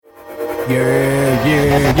Yeah,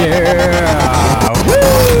 yeah, yeah.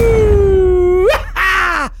 Woo!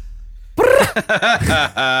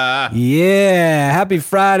 Yeah. Happy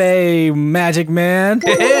Friday, Magic Man.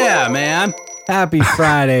 Yeah, man. Happy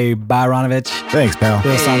Friday, Byronovich. Thanks, pal.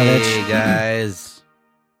 Bill Sonovich. Hey, guys.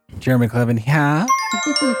 Jeremy Clevin. Yeah.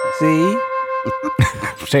 See?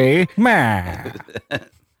 See? Meh.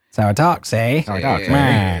 That's how I talk, see? How I talk,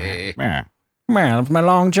 Meh. Yeah. Meh. That's my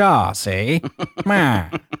long jaw, see? Meh.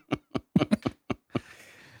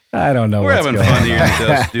 I don't know We're what's having going fun on. here at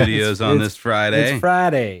the studios on It's- this Friday. It's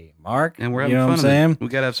Friday, Mark. And we're you having know fun what I'm saying? We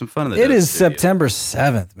got to have some fun in the It Dose is studio. September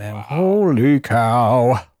 7th, man. Holy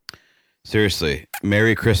cow. Seriously.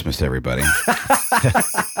 Merry Christmas, everybody.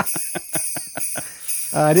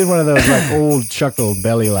 I did one of those like old chuckle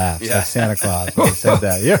belly laughs, Yeah. like Santa Claus when he said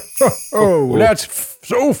that. Yeah. Oh, that's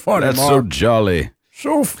so funny, That's so Mark. jolly.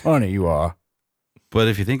 So funny you are. But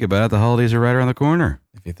if you think about it, the holidays are right around the corner.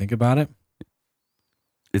 If you think about it,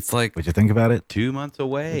 It's like Would you think about it? 2 months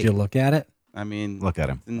away. if you look at it, I mean, Look at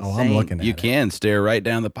him. it's Oh, I'm insane. looking at You it. can stare right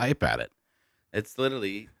down the pipe at it. It's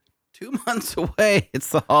literally 2 months away. It's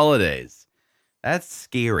the holidays. That's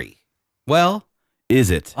scary. Well, is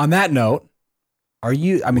it? on that note, are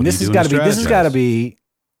you? I mean, What are this you has doing got to to be. This has got to strategize? be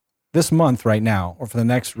this month right now, or for the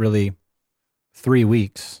next really 3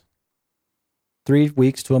 weeks, 3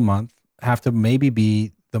 weeks to a month, have to maybe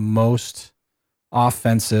be the most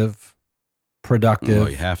offensive, productive, Well,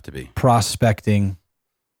 you have to be. prospecting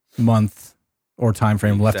month or time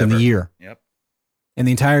frame left in the Ever. year. Yep. In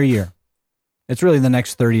the entire year. It's really the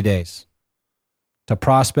next 30 days to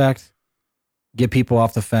prospect, get people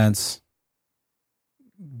off the fence,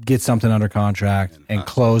 get something under contract, and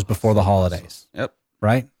hustle, close before the hustle, holidays, Yep.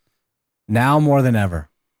 right? Now more than ever.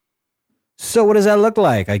 So what does that look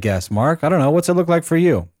like, I guess, Mark? I don't know. What's it look like for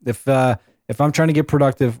you? If I'm trying to get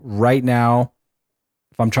productive right now,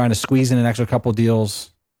 if I'm trying to squeeze in an extra couple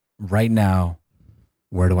deals right now,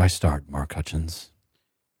 where do I start, Mark Hutchins?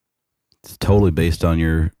 It's totally based on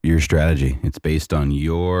your strategy. It's based on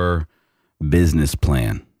your business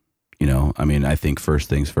plan. You know, I mean, I think first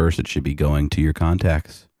things first, it should be going to your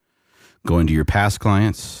contacts, going to your past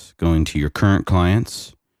clients, going to your current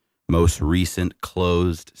clients, most recent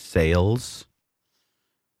closed sales.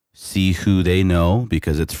 See who they know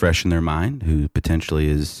because it's fresh in their mind, who potentially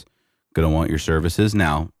is going to want your services.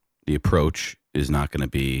 Now, the approach is not going to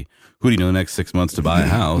be, who do you know the next 6 months to buy a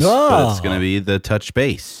house? But it's going to be the touch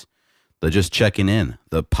base, the just checking in,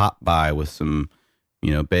 the pop by with some,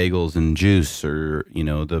 bagels and juice, or,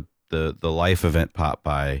 the life event pop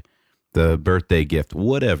by, the birthday gift,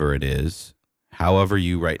 whatever it is. However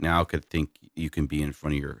you right now could think you can be in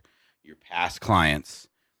front of your past clients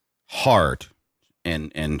hard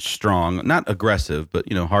and strong, not aggressive,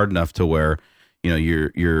 but hard enough to where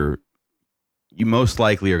you most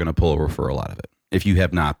likely are going to pull a referral out of it if you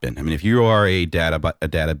have not been. I mean, if you are a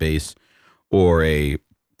database or a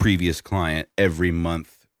previous client every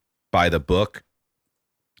month by the book,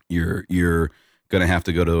 you're going to have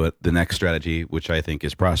to go to the next strategy, which I think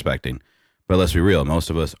is prospecting. But let's be real, most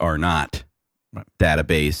of us are not Right.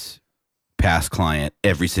 database, past client,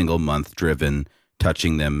 every single month driven,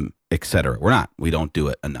 touching them, etc. We're not. We don't do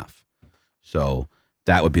it enough. So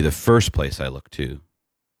that would be the first place I look to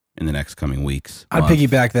in the next coming weeks. I'd months.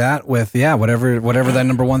 piggyback that with whatever that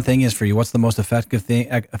number one thing is for you. What's the most effective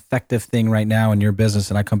thing right now in your business?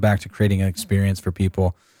 And I come back to creating an experience for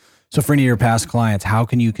people. So for any of your past clients, how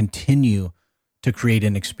can you continue to create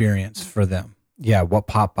an experience for them? Yeah, what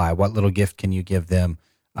pop by? What little gift can you give them?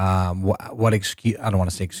 What excuse? I don't want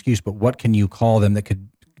to say excuse, but what can you call them that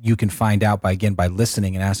you can find out by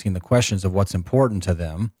listening and asking the questions of what's important to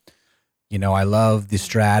them. I love the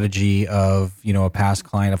strategy of, a past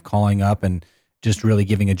client of calling up and just really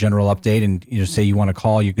giving a general update and, say you want to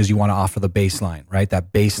call you because you want to offer the baseline, right?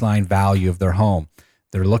 That baseline value of their home.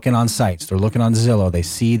 They're looking on sites. They're looking on Zillow. They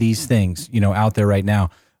see these things, out there right now,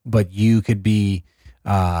 but you could be,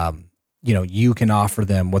 you can offer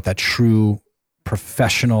them what that true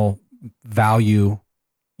professional value,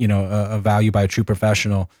 a value by a true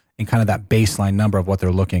professional and kind of that baseline number of what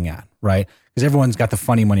they're looking at, right? Because everyone's got the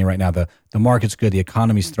funny money right now. The market's good. The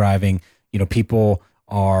economy's thriving. People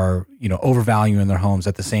are, overvaluing their homes.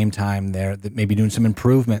 At the same time, they're maybe doing some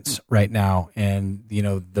improvements right now and,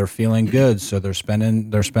 they're feeling good. So they're spending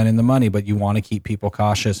the money, but you want to keep people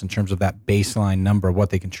cautious in terms of that baseline number of what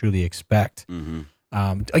they can truly expect.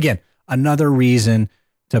 Mm-hmm. Again, another reason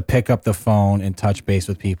to pick up the phone and touch base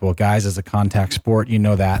with people. Guys, as a contact sport, you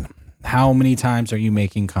know that. How many times are you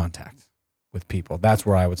making contact with people? That's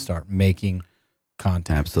where I would start, making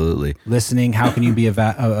contact. Absolutely. Listening, how can you be a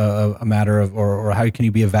matter of, or how can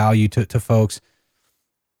you be of value to folks?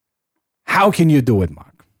 How can you do it,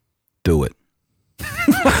 Mark? Do it.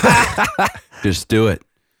 Just do it.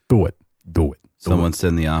 Do it. Do it. Someone said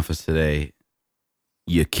in the office today,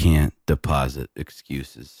 you can't deposit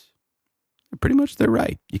excuses. Pretty much they're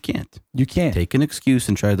right. You can't. You can't. Take an excuse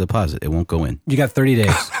and try to deposit. It won't go in. You got 30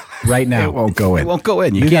 days right now. It won't go in. It won't go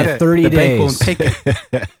in. You got 30 the days. bank won't take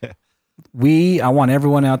it. I want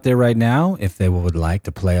everyone out there right now, if they would like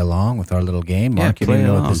to play along with our little game. Mark, you don't even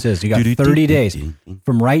know what this is. You got 30 days.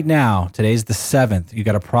 From right now, today's the 7th. You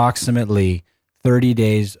got approximately 30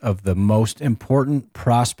 days of the most important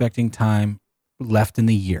prospecting time left in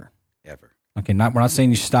the year. Ever. Okay, we're not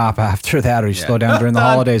saying you stop after that or you slow down during the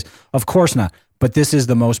holidays. Of course not. But this is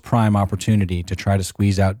the most prime opportunity to try to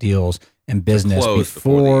squeeze out deals and business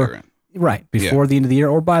before the end of the year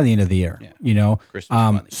or by the end of the year. Yeah. You know.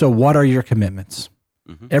 So what are your commitments?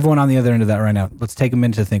 Mm-hmm. Everyone on the other end of that right now, let's take a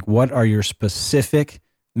minute to think. What are your specific,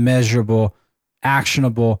 measurable,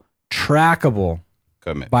 actionable, trackable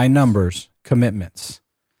by numbers commitments?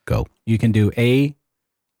 Go. You can do A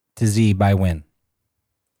to Z by when.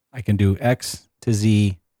 I can do X to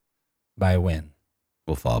Z by when.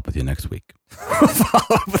 We'll follow up with you next week.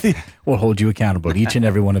 We'll hold you accountable, each and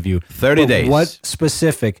every one of you. 30 days. What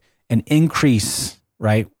specific, an increase,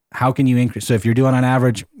 right? How can you increase? So if you're doing on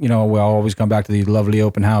average, we'll always come back to the lovely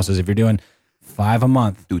open houses. If you're doing 5 a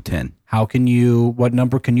month. Do 10. What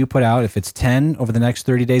number can you put out? If it's 10 over the next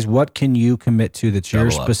 30 days, what can you commit to that's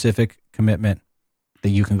your specific commitment that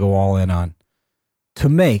you can go all in on to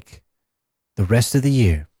make the rest of the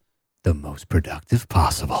year the most productive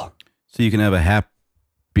possible? So you can have a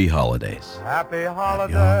happy holidays. Happy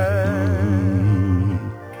holidays.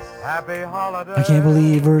 Happy holidays. I can't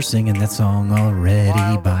believe we're singing that song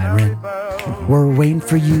already, Byron. We're waiting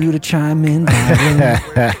for you to chime in, Byron.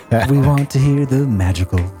 We want to hear the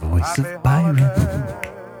magical voice of Byron.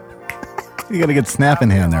 You got to get snap in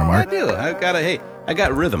hand there, Mark. I do. I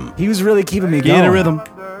got rhythm. He was really keeping me going. Get a rhythm.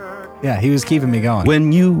 Yeah, he was keeping me going.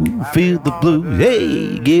 When you feel the blues,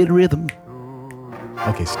 hey, get a rhythm.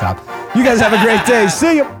 Okay, stop. You guys have a great day.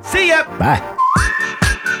 See you. See ya. Bye.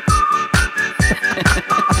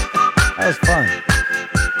 That was fun.